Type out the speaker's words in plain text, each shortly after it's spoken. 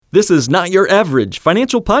This is Not Your Average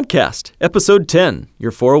Financial Podcast, Episode 10,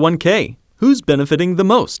 Your 401k. Who's benefiting the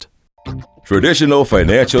most? Traditional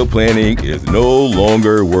financial planning is no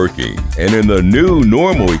longer working. And in the new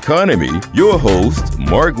normal economy, your hosts,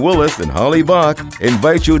 Mark Willis and Holly Bach,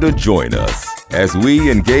 invite you to join us as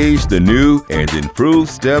we engage the new and improved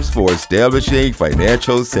steps for establishing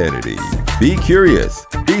financial sanity. Be curious,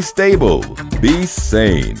 be stable, be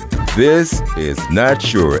sane. This is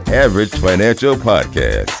Not Your Average Financial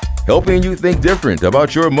Podcast, helping you think different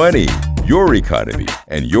about your money, your economy,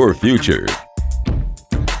 and your future.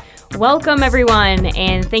 Welcome, everyone,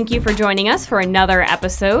 and thank you for joining us for another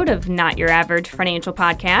episode of Not Your Average Financial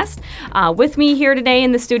Podcast. With me here today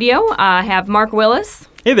in the studio, I have Mark Willis.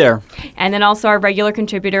 Hey there. And then also our regular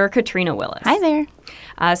contributor, Katrina Willis. Hi there.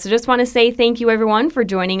 So just want to say thank you, everyone, for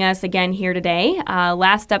joining us again here today.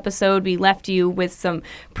 Last episode, we left you with some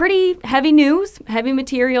pretty heavy news, heavy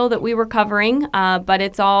material that we were covering, but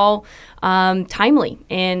it's all timely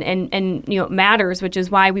and matters, which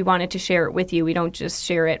is why we wanted to share it with you. We don't just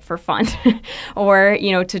share it for fun or,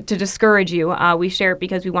 to discourage you. We share it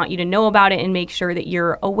because we want you to know about it and make sure that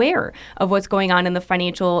you're aware of what's going on in the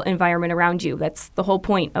financial environment around you. That's the whole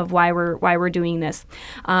point of why we're doing this.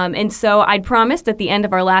 And so I'd promised at the end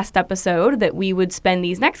of our last episode that we would spend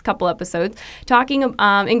these next couple episodes talking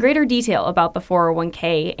in greater detail about the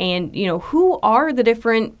 401k and, who are the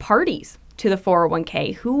different parties to the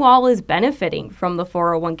 401k? Who all is benefiting from the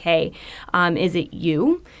 401k? Is it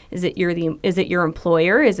you? Is it your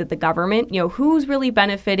employer? Is it the government? Who's really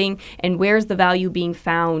benefiting and where's the value being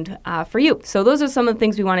found for you? So those are some of the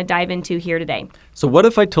things we want to dive into here today. So what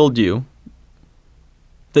if I told you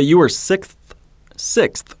that you were sixth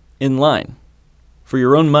in line for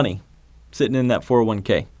your own money sitting in that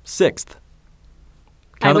 401k? Sixth.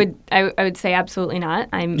 I would say absolutely not.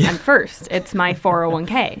 I'm first. It's my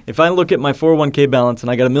 401k. If I look at my 401k balance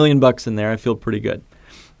and I got $1 million in there, I feel pretty good.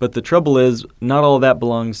 But the trouble is, not all of that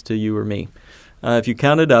belongs to you or me. If you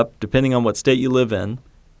count it up, depending on what state you live in,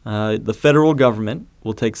 the federal government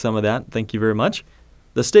will take some of that. Thank you very much.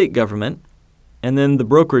 The state government, and then the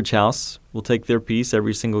brokerage house will take their piece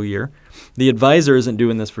every single year. The advisor isn't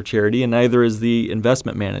doing this for charity, and neither is the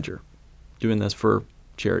investment manager doing this for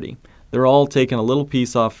charity. They're all taking a little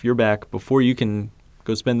piece off your back before you can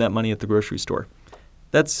go spend that money at the grocery store.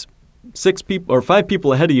 That's 5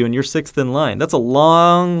 people ahead of you, and you're sixth in line. That's a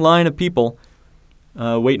long line of people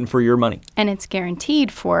waiting for your money. And it's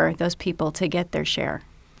guaranteed for those people to get their share.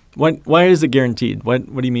 Why is it guaranteed?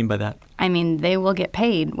 What do you mean by that? I mean, they will get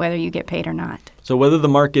paid whether you get paid or not. So whether the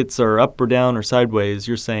markets are up or down or sideways,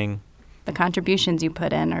 you're saying the contributions you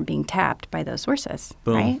put in are being tapped by those sources,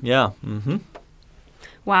 boom. Right? Yeah. Mm-hmm.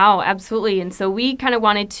 Wow, absolutely. And so we kind of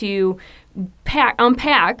wanted to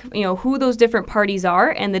unpack, who those different parties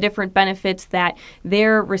are and the different benefits that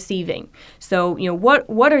they're receiving. So,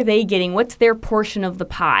 what are they getting? What's their portion of the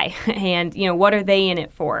pie? And, what are they in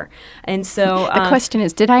it for? And so the question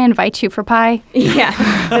is, did I invite you for pie?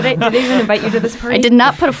 Yeah. Did they even invite you to this party? I did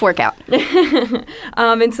not put a fork out.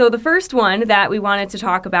 And so the first one that we wanted to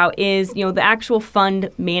talk about is, the actual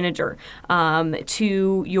fund manager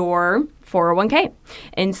to your 401k.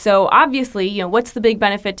 And so obviously, what's the big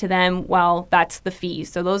benefit to them? Well, that's the fees.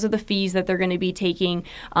 So those are the fees that they're going to be taking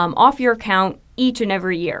off your account each and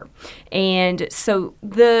every year. And so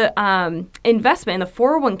the investment in the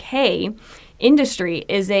 401k industry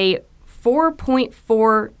is a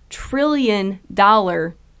 $4.4 trillion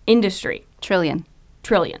industry. Trillion.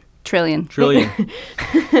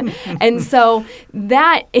 And so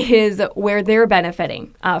that is where they're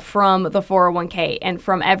benefiting from the 401k and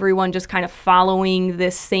from everyone just kind of following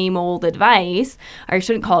this same old advice. Or I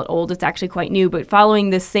shouldn't call it old, it's actually quite new, but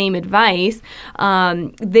following this same advice,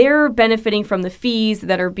 they're benefiting from the fees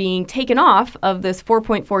that are being taken off of this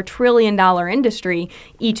 $4.4 trillion industry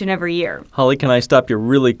each and every year. Holly, can I stop you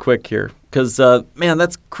really quick here? Because, man,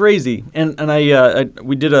 that's crazy. And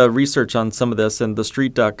we did a research on some of this, and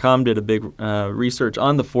TheStreet.com did a big research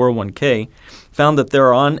on the 401k, found that there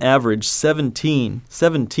are on average 17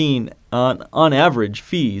 on average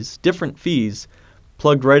fees, different fees,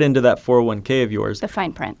 plugged right into that 401k of yours. The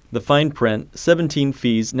fine print. 17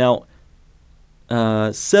 fees. Now,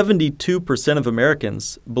 72% of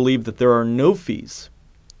Americans believe that there are no fees.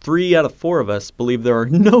 3 out of 4 of us believe there are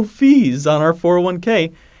no fees on our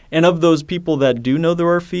 401k. And of those people that do know there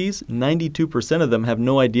are fees, 92% of them have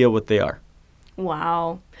no idea what they are.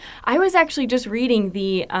 Wow. I was actually just reading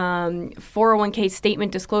the 401k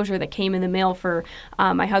statement disclosure that came in the mail for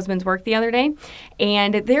my husband's work the other day,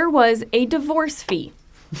 and there was a divorce fee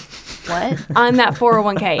What? on that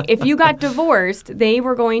 401k. If you got divorced, they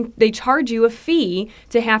charge you a fee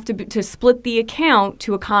to split the account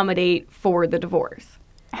to accommodate for the divorce.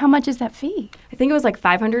 How much is that fee? I think it was like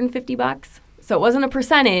 $550. So it wasn't a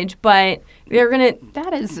percentage, but they're gonna.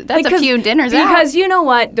 That's a few dinners out. Because you know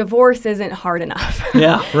what, divorce isn't hard enough.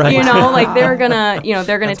 Yeah, right. Like they're gonna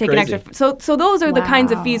That's take crazy. an extra. So those are the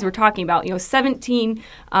kinds of Wow. fees we're talking about. 17.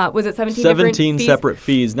 Was it 17? 17 different fees? separate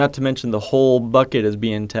fees, not to mention the whole bucket is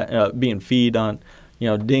being feed on,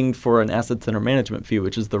 dinged for an assets under management fee,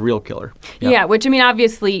 which is the real killer. Yeah, which I mean,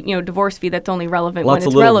 obviously, divorce fee, that's only relevant Lots when of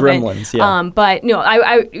it's little relevant. gremlins, yeah. But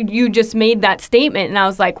you just made that statement, and I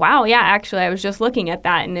was like, wow, yeah, actually, I was just looking at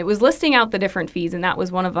that, and it was listing out the different fees, and that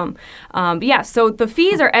was one of them. But yeah, so the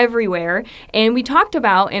fees are everywhere, and we talked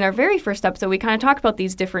about in our very first episode, we kind of talked about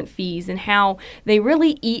these different fees and how they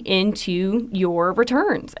really eat into your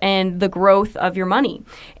returns and the growth of your money.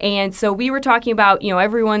 And so we were talking about,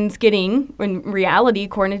 everyone's getting, in reality,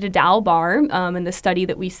 according to Dalbar, and the study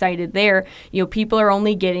that we cited there, people are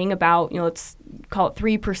only getting about, let's call it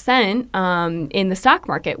 3% in the stock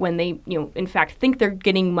market when they, in fact, think they're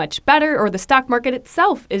getting much better, or the stock market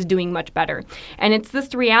itself is doing much better. And it's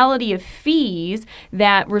this reality of fees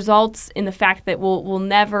that results in the fact that we'll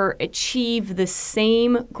never achieve the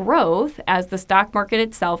same growth as the stock market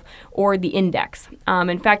itself or the index.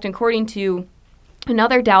 In fact, according to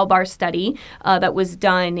another Dalbar study that was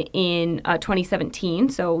done in 2017,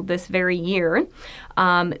 so this very year,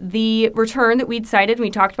 the return that we'd cited and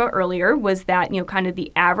we talked about earlier was that, kind of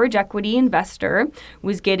the average equity investor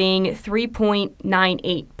was getting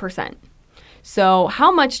 3.98%. So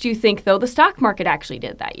how much do you think, though, the stock market actually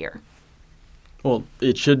did that year? Well,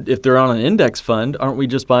 it should, if they're on an index fund, aren't we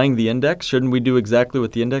just buying the index? Shouldn't we do exactly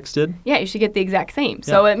what the index did? Yeah, you should get the exact same.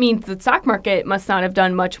 So it means the stock market must not have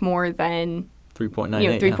done much more than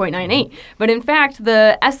 3.98. 3.98. But in fact,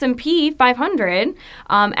 the S&P 500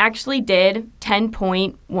 actually did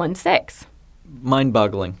 10.16.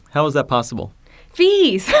 Mind-boggling. How is that possible?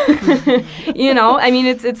 Fees. I mean,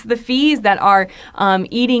 it's the fees that are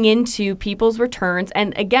eating into people's returns,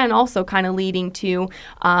 and again, also kind of leading to,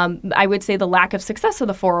 I would say, the lack of success of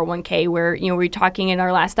the 401k, where, we were talking in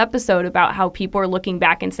our last episode about how people are looking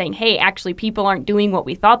back and saying, hey, actually, people aren't doing what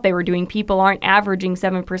we thought they were doing. People aren't averaging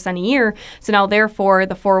 7% a year. So now, therefore,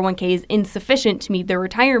 the 401k is insufficient to meet their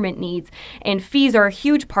retirement needs. And fees are a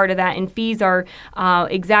huge part of that. And fees are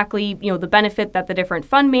exactly, the benefit that the different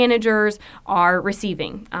fund managers are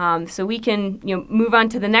receiving. So we can, move on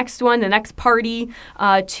to the next one, the next party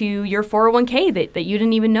to your 401k that you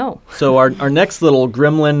didn't even know. So our next little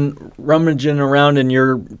gremlin rummaging around in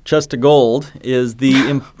your chest of gold is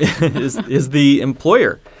the is the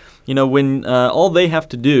employer. When all they have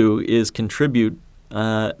to do is contribute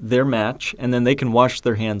their match, and then they can wash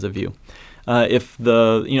their hands of you. If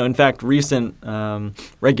in fact, recent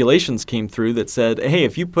regulations came through that said, hey,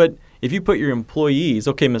 if you put your employees,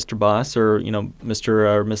 okay, Mr. Boss, or Mr.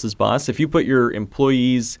 or Mrs. Boss, if you put your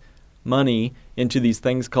employees' money into these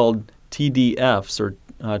things called TDFs, or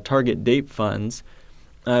target date funds,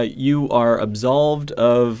 you are absolved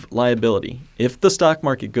of liability. If the stock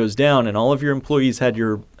market goes down and all of your employees had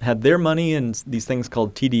their money in these things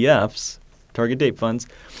called TDFs, target date funds,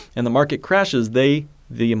 and the market crashes, the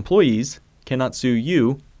employees cannot sue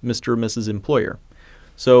you, Mr. or Mrs. Employer.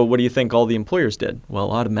 So what do you think all the employers did?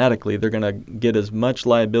 Well, automatically they're going to get as much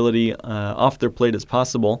liability off their plate as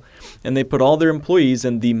possible, and they put all their employees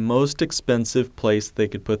in the most expensive place they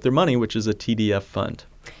could put their money, which is a TDF fund.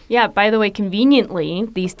 Yeah, by the way, conveniently,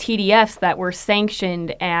 these TDFs that were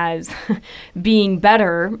sanctioned as being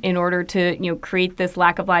better in order to create this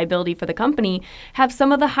lack of liability for the company have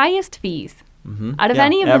some of the highest fees. Out of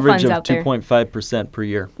any of the funds out there. Average of 2.5% per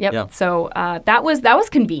year. Yep. Yeah. So that was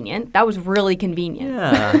convenient. That was really convenient.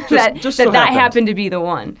 Yeah. that happened to be the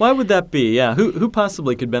one. Why would that be? Yeah. Who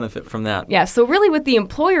possibly could benefit from that? Yeah. So really, with the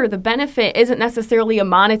employer, the benefit isn't necessarily a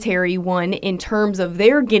monetary one in terms of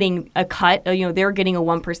they're getting a cut. They're getting a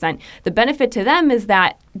 1%. The benefit to them is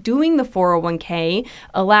that doing the 401k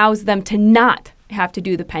allows them to not have to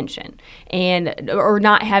do the pension or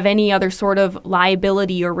not have any other sort of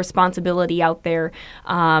liability or responsibility out there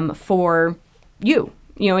for you,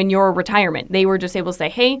 in your retirement. They were just able to say,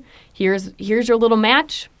 hey, here's your little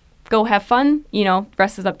match, go have fun,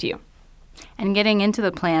 rest is up to you. And getting into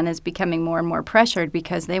the plan is becoming more and more pressured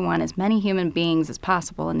because they want as many human beings as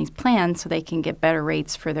possible in these plans so they can get better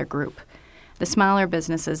rates for their group. The smaller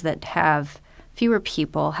businesses that have fewer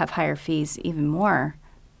people have higher fees even more.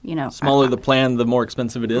 Smaller the plan, the more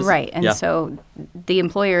expensive it is. Right. And so the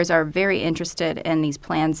employers are very interested in these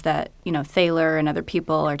plans that, Thaler and other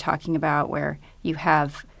people are talking about, where you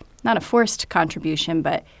have not a forced contribution,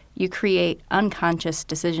 but you create unconscious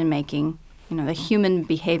decision making, the human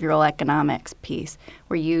behavioral economics piece,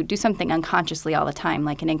 where you do something unconsciously all the time,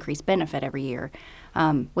 like an increased benefit every year,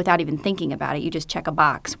 without even thinking about it. You just check a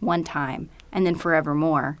box one time, and then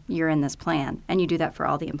forevermore, you're in this plan. And you do that for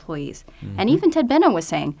all the employees. And even Ted Benno was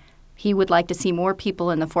saying he would like to see more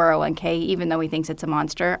people in the 401k, even though he thinks it's a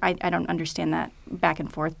monster. I don't understand that back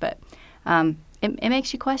and forth, but it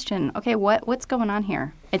makes you question, okay, what's going on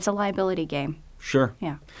here? It's a liability game. Sure.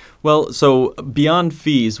 Yeah. Well, so beyond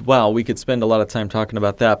fees, wow, we could spend a lot of time talking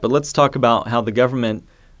about that. But let's talk about how the government,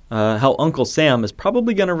 how Uncle Sam is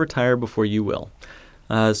probably going to retire before you will.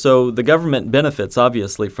 So the government benefits,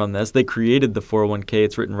 obviously, from this. They created the 401k.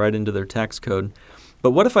 It's written right into their tax code. But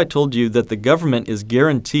what if I told you that the government is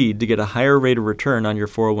guaranteed to get a higher rate of return on your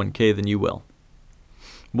 401k than you will?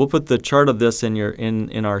 We'll put the chart of this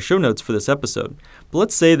in our show notes for this episode. But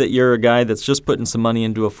let's say that you're a guy that's just putting some money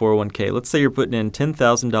into a 401k. Let's say you're putting in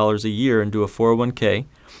 $10,000 a year into a 401k.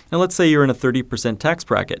 And let's say you're in a 30% tax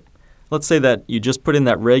bracket. Let's say that you just put in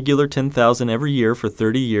that regular $10,000 every year for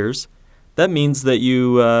 30 years. That means that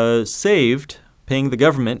you saved, paying the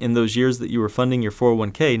government in those years that you were funding your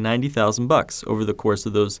 401k, $90,000 over the course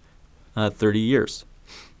of those 30 years.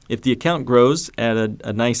 If the account grows at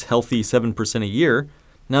a nice, healthy 7% a year,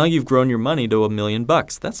 now you've grown your money to $1 million.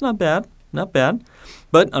 That's not bad, not bad.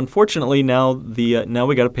 But unfortunately, now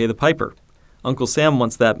we got to pay the piper. Uncle Sam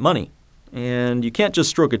wants that money, and you can't just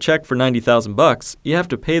stroke a check for $90,000. You have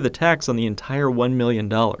to pay the tax on the entire $1 million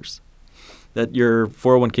that your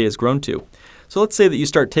 401k has grown to. So let's say that you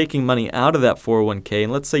start taking money out of that 401k,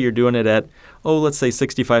 and let's say you're doing it at, let's say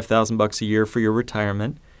 $65,000 a year for your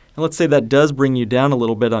retirement. And let's say that does bring you down a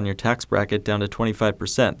little bit on your tax bracket, down to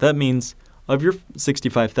 25%. That means of your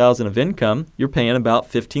 $65,000 of income, you're paying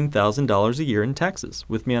about $15,000 a year in taxes.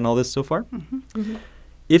 With me on all this so far? Mm-hmm. Mm-hmm.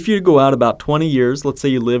 If you go out about 20 years, let's say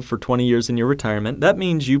you live for 20 years in your retirement, that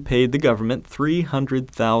means you paid the government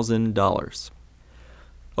 $300,000.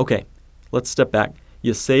 Okay, let's step back.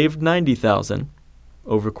 You saved $90,000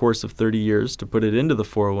 over the course of 30 years to put it into the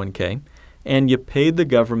 401k, and you paid the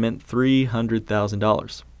government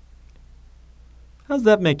 $300,000. How does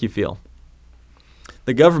that make you feel?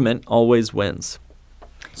 The government always wins.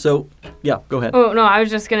 So, yeah, go ahead. Oh, no, I was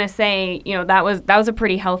just going to say, that was a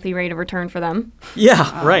pretty healthy rate of return for them.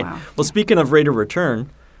 Yeah, right. Wow. Well, speaking of rate of return,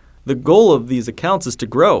 the goal of these accounts is to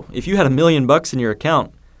grow. If you had $1 million in your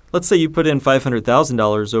account, let's say you put in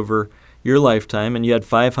 $500,000 over your lifetime and you had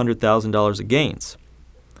 $500,000 of gains.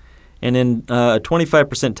 And in a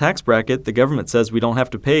 25% tax bracket, the government says we don't have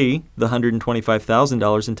to pay the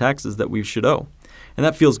 $125,000 in taxes that we should owe. And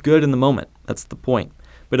that feels good in the moment. That's the point.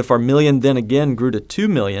 But if our million then again grew to $2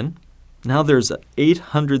 million, now there's an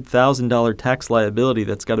 $800,000 tax liability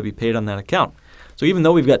that's got to be paid on that account. So even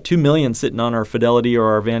though we've got $2 million sitting on our Fidelity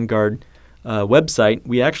or our Vanguard website,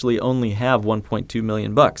 we actually only have $1.2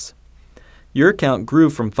 million. Your account grew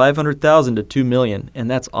from $500,000 to $2 million, and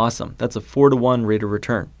that's awesome. That's a 4-to-1 rate of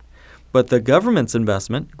return. But the government's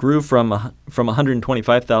investment grew from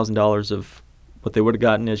 $125,000 of what they would have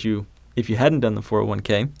gotten if you hadn't done the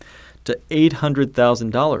 401k to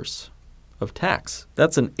 $800,000 of tax.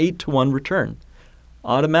 That's an 8-to-1 return.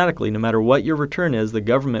 Automatically, no matter what your return is, the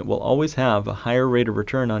government will always have a higher rate of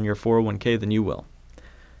return on your 401k than you will.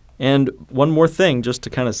 And one more thing, just to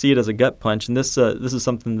kind of see it as a gut punch, and this is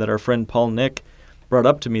something that our friend Paul Nick brought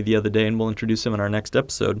up to me the other day, and we'll introduce him in our next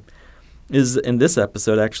episode, is in this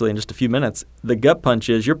episode, actually, in just a few minutes. The gut punch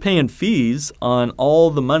is you're paying fees on all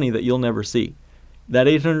the money that you'll never see. That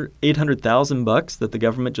 $800,000 that the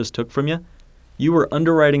government just took from you, you were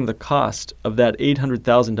underwriting the cost of that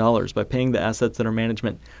 $800,000 by paying the assets under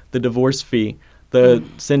management, the divorce fee, the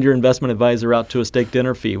send your investment advisor out to a steak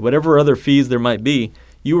dinner fee, whatever other fees there might be.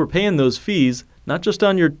 You were paying those fees not just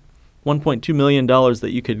on your $1.2 million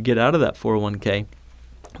that you could get out of that 401k,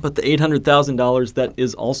 but the $800,000 that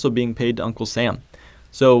is also being paid to Uncle Sam.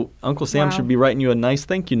 So Uncle Sam should be writing you a nice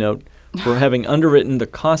thank you note for having underwritten the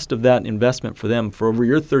cost of that investment for them for over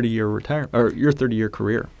your 30-year retirement or your 30-year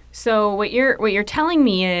career. So what you're telling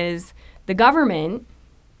me is the government,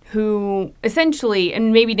 who essentially,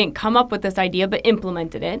 and maybe didn't come up with this idea, but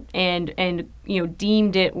implemented it and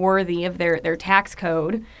deemed it worthy of their tax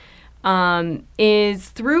code, is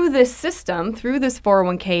through this system, through this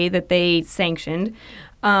 401k that they sanctioned,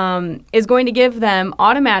 is going to give them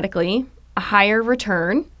automatically a higher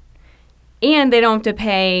return, and they don't have to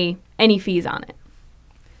pay any fees on it.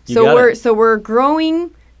 So we're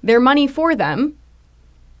growing their money for them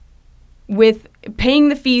with paying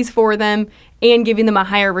the fees for them and giving them a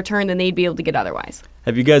higher return than they'd be able to get otherwise.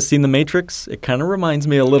 Have you guys seen The Matrix? It kind of reminds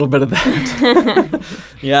me a little bit of that.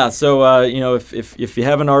 Yeah, so if you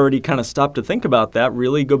haven't already kind of stopped to think about that,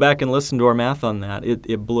 really go back and listen to our math on that.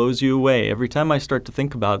 It blows you away. Every time I start to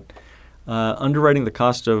think about underwriting the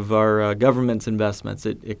cost of our government's investments,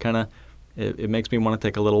 it makes me want to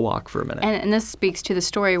take a little walk for a minute. And this speaks to the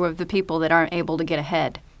story of the people that aren't able to get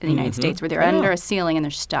ahead in the United States, where they're under a ceiling and they're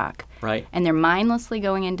stuck. Right. And they're mindlessly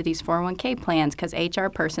going into these 401k plans because HR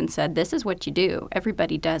person said, this is what you do.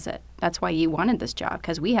 Everybody does it. That's why you wanted this job,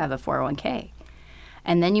 because we have a 401k.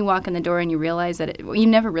 And then you walk in the door and you realize that you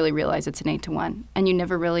never really realize it's an 8-to-1. And you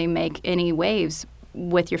never really make any waves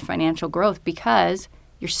with your financial growth because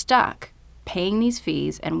you're stuck paying these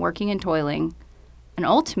fees and working and toiling. And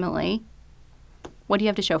ultimately, what do you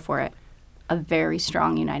have to show for it? A very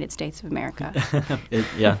strong United States of America.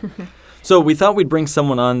 Yeah. So we thought we'd bring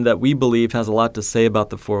someone on that we believe has a lot to say about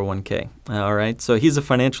the 401k. All right. So he's a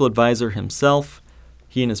financial advisor himself.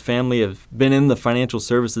 He and his family have been in the financial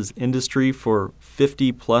services industry for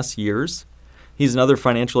 50 plus years. He's another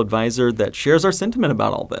financial advisor that shares our sentiment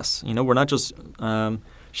about all this. We're not just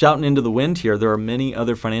shouting into the wind here. There are many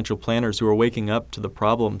other financial planners who are waking up to the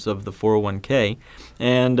problems of the 401k.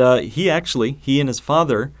 And he and his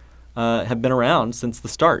father have been around since the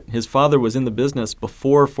start. His father was in the business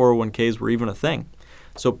before 401ks were even a thing.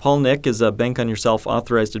 So Paul Nick is a Bank on Yourself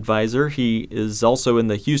authorized advisor. He is also in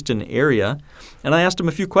the Houston area. And I asked him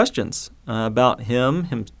a few questions about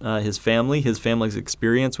him, his family's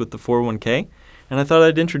experience with the 401k. And I thought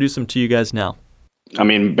I'd introduce him to you guys now. I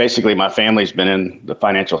mean, basically, my family's been in the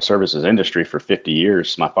financial services industry for 50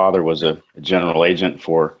 years. My father was a general agent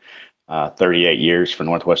for 38 years for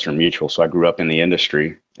Northwestern Mutual. So I grew up in the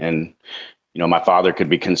industry. And, my father could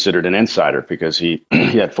be considered an insider because he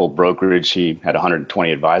had full brokerage. He had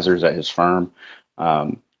 120 advisors at his firm.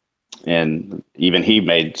 And even he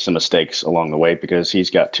made some mistakes along the way because he's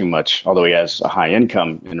got too much, although he has a high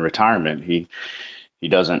income in retirement, he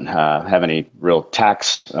doesn't have any real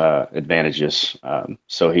tax advantages.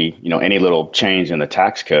 So any little change in the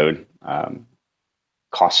tax code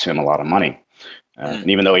costs him a lot of money.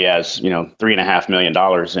 And even though he has, $3.5 million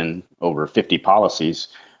in over 50 policies,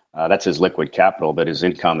 that's his liquid capital, but his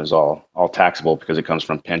income is all taxable because it comes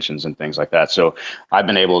from pensions and things like that. So I've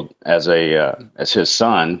been able, as his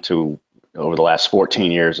son, to over the last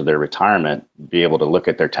 14 years of their retirement, be able to look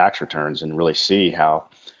at their tax returns and really see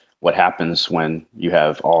what happens when you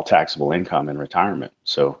have all taxable income in retirement.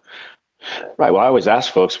 So, right. Well, I always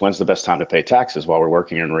ask folks, when's the best time to pay taxes, while we're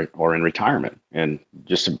working or in retirement? And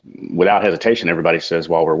just without hesitation, everybody says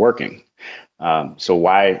while we're working. So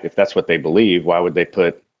why, if that's what they believe, why would they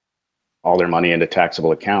put all their money into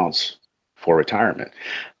taxable accounts for retirement?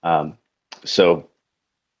 So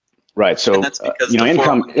and that's because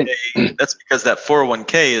income. That's because that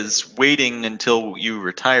 401k is waiting until you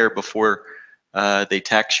retire before they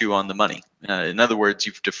tax you on the money. In other words,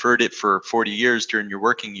 you've deferred it for 40 years during your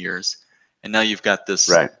working years, and now you've got this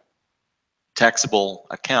taxable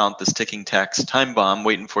account, this ticking tax time bomb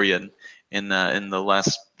waiting for you in the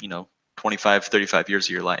last 25, 35 years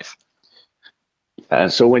of your life.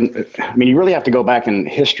 So you really have to go back in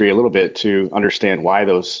history a little bit to understand why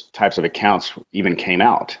those types of accounts even came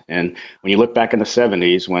out. And when you look back in the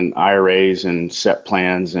 70s, when IRAs and SEP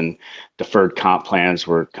plans and deferred comp plans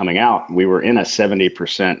were coming out, we were in a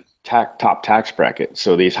 70% top tax bracket.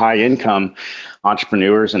 So these high income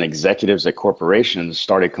entrepreneurs and executives at corporations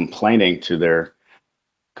started complaining to their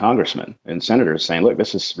congressmen and senators saying, look,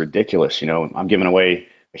 this is ridiculous. I'm giving away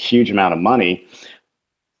a huge amount of money.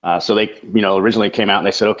 So they, originally came out and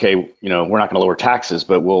they said, okay, we're not going to lower taxes,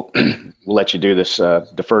 but we'll let you do this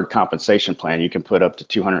deferred compensation plan. You can put up to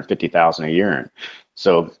 $250,000 a year in.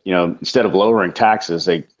 So, instead of lowering taxes,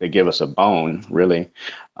 they give us a bone, really.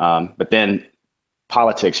 But then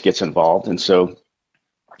politics gets involved. And so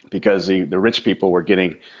because the rich people were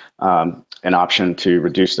getting an option to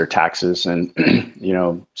reduce their taxes and,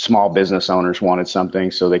 small business owners wanted something.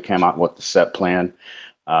 So they came out with the SEP plan.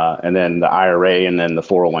 And then the IRA, and then the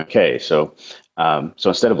 401k. So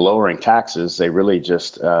instead of lowering taxes, they really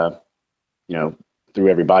just, threw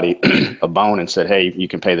everybody a bone and said, hey, you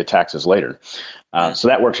can pay the taxes later. So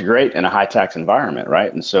that works great in a high tax environment,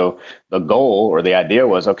 right? And so the goal or the idea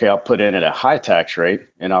was, okay, I'll put in at a high tax rate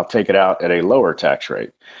and I'll take it out at a lower tax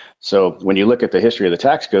rate. So when you look at the history of the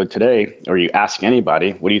tax code today, or you ask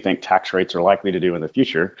anybody, what do you think tax rates are likely to do in the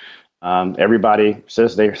future? Everybody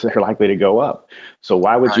says they're likely to go up. So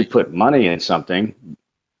why would you put money in something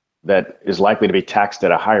that is likely to be taxed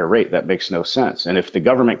at a higher rate? That makes no sense. And if the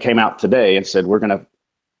government came out today and said, we're going to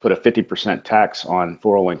put a 50% tax on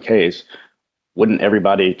 401ks, wouldn't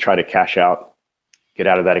everybody try to cash out get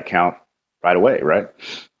out of that account right away, right?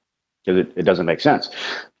 Because it doesn't make sense.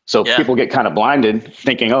 So people get kind of blinded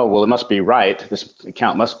thinking, oh, well, it must be right. This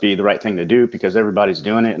account must be the right thing to do because everybody's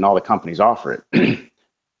doing it and all the companies offer it.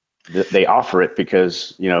 They offer it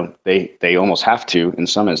because, they almost have to in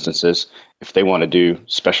some instances if they want to do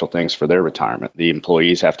special things for their retirement. The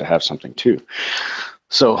employees have to have something too.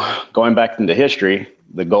 So going back into history,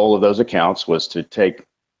 the goal of those accounts was to take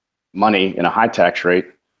money in a high tax rate,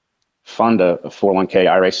 fund a 401k,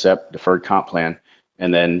 IRA, SEP, deferred comp plan,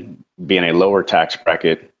 and then be in a lower tax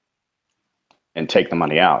bracket and take the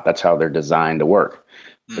money out. That's how they're designed to work.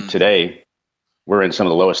 But today, we're in some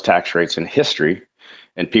of the lowest tax rates in history,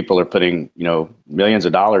 and people are putting, millions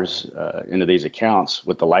of dollars into these accounts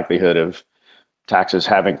with the likelihood of taxes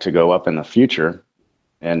having to go up in the future.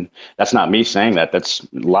 And that's not me saying that. That's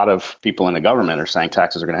a lot of people in the government are saying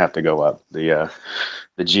taxes are going to have to go up. The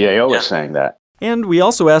GAO is saying that. And we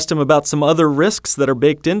also asked him about some other risks that are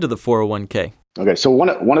baked into the 401k. Okay, so one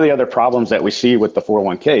of the other problems that we see with the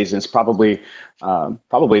 401ks is probably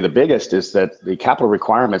the biggest is that the capital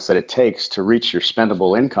requirements that it takes to reach your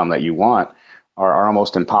spendable income that you want are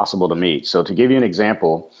almost impossible to meet. So to give you an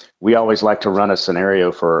example, we always like to run a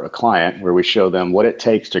scenario for a client where we show them what it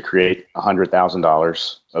takes to create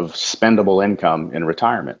 $100,000 of spendable income in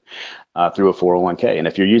retirement through a 401k. And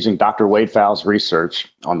if you're using Dr. Wade Pfau's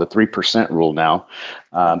research on the 3% rule now,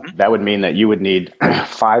 that would mean that you would need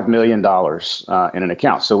 $5 million in an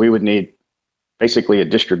account. So we would need basically a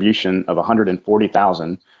distribution of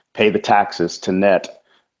 $140,000, pay the taxes to net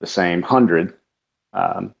the same 100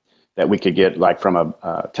 that we could get like from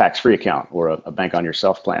a tax-free account or a bank on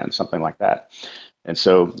yourself plan, something like that. And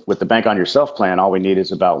so with the bank on yourself plan, all we need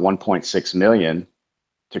is about 1.6 million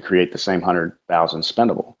to create the same 100,000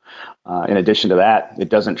 spendable. In addition to that, it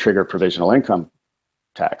doesn't trigger provisional income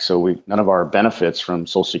tax. So none of our benefits from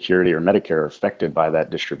Social Security or Medicare are affected by that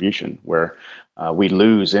distribution, where we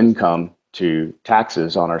lose income to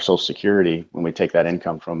taxes on our Social Security when we take that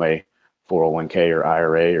income from a 401k or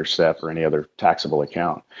IRA or SEP or any other taxable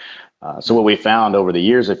account. So what we found over the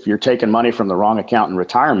years, if you're taking money from the wrong account in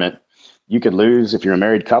retirement, you could lose, if you're a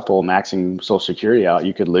married couple maxing Social Security out,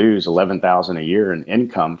 you could lose $11,000 a year in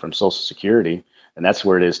income from Social Security. And that's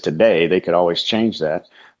where it is today. They could always change that.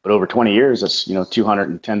 But over 20 years, it's,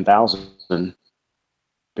 $210,000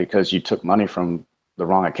 because you took money from the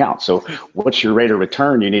wrong account. So what's your rate of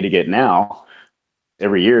return you need to get now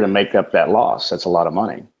every year to make up that loss? That's a lot of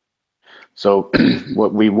money. So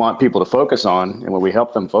what we want people to focus on and what we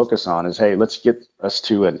help them focus on is, hey, let's get us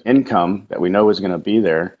to an income that we know is going to be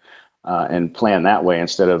there and plan that way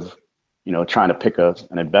instead of, trying to pick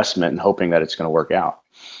an investment and hoping that it's going to work out.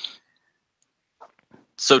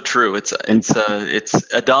 So true. It's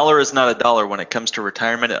a dollar is not a dollar when it comes to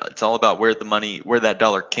retirement. It's all about where that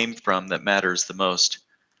dollar came from that matters the most.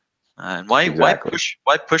 And why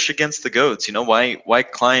push against the goats? Why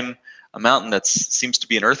climb a mountain that seems to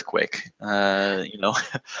be an earthquake? Right.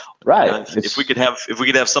 If we could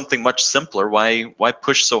have something much simpler, why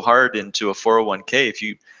push so hard into a 401k if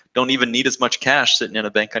you don't even need as much cash sitting in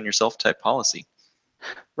a bank on yourself type policy?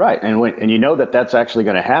 Right. And that's actually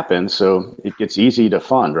going to happen. So it gets easy to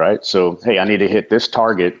fund, right? So, hey, I need to hit this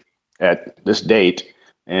target at this date,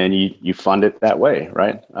 and you fund it that way,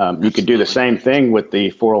 right? You could do the same thing with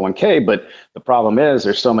the 401k, but the problem is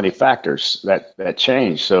there's so many factors that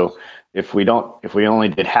change. So if we only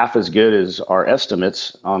did half as good as our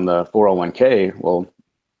estimates on the 401k, well,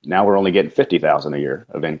 now we're only getting 50,000 a year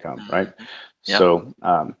of income, right? Yep. So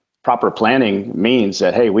proper planning means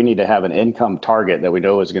that, hey, we need to have an income target that we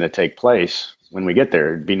know is going to take place when we get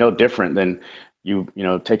there. It'd be no different than you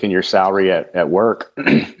taking your salary at work.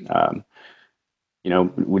 If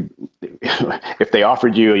they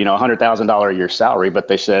offered you, $100,000 a year salary, but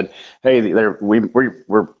they said, hey,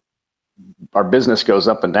 our business goes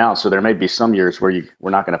up and down, so there may be some years where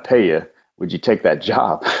we're not going to pay you. Would you take that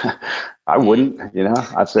job? I wouldn't.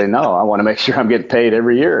 I'd say no. I want to make sure I'm getting paid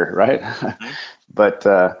every year, right? But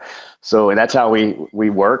so that's how we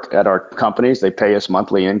work at our companies. They pay us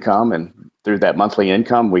monthly income, and through that monthly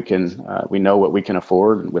income, we know what we can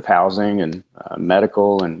afford with housing and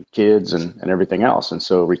medical and kids and everything else. And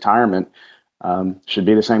so retirement should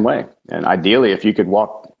be the same way. And ideally, if you could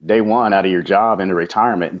walk day one out of your job into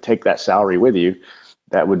retirement and take that salary with you,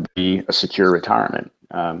 that would be a secure retirement.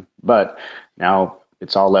 But now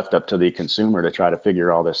it's all left up to the consumer to try to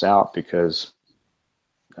figure all this out because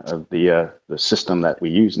of the system that we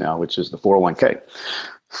use now, which is the 401k.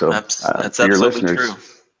 So that's absolutely true.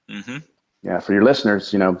 Mm-hmm. Yeah, for your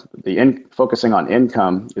listeners, focusing on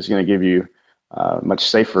income is going to give you a much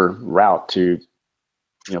safer route to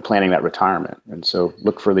planning that retirement. And so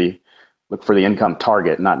look for the look for the income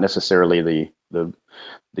target, not necessarily the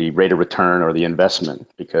rate of return or the investment,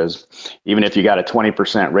 because even if you got a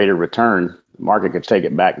 20% rate of return, the market could take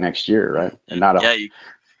it back next year, right? And not you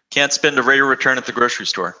can't spend a rate of return at the grocery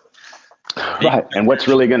store. Right. And what's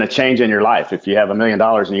really going to change in your life? If you have $1 million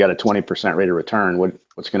and you got a 20% rate of return,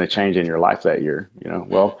 what's going to change in your life that year?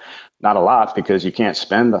 Well, not a lot, because you can't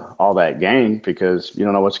spend all that gain because you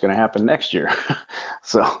don't know what's going to happen next year.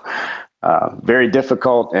 So very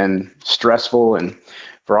difficult and stressful. And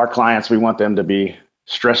for our clients, we want them to be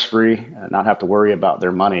stress-free and not have to worry about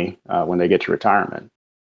their money when they get to retirement.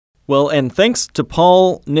 Well, and thanks to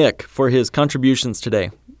Paul Nick for his contributions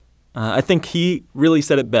today. I think he really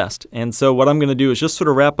said it best. And so what I'm going to do is just sort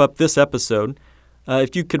of wrap up this episode.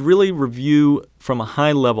 If you could really review from a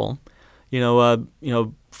high level,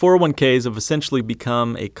 401ks have essentially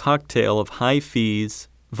become a cocktail of high fees,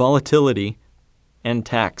 volatility, and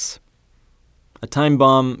tax. A time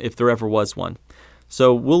bomb if there ever was one.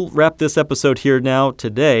 So we'll wrap this episode here now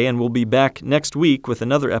today, and we'll be back next week with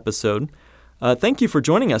another episode. Thank you for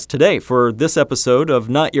joining us today for this episode of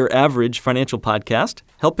Not Your Average Financial Podcast,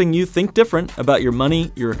 helping you think different about your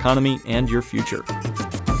money, your economy, and your future.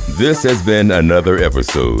 This has been another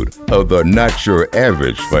episode of the Not Your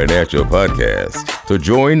Average Financial Podcast. To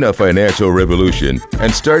join a financial revolution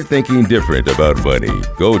and start thinking different about money,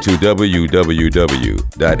 go to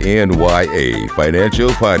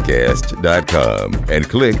www.nyafinancialpodcast.com and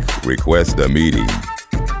click Request a Meeting.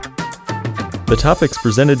 The topics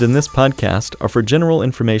presented in this podcast are for general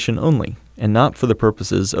information only and not for the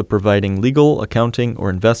purposes of providing legal, accounting, or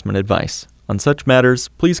investment advice. On such matters,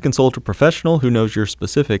 please consult a professional who knows your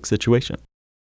specific situation.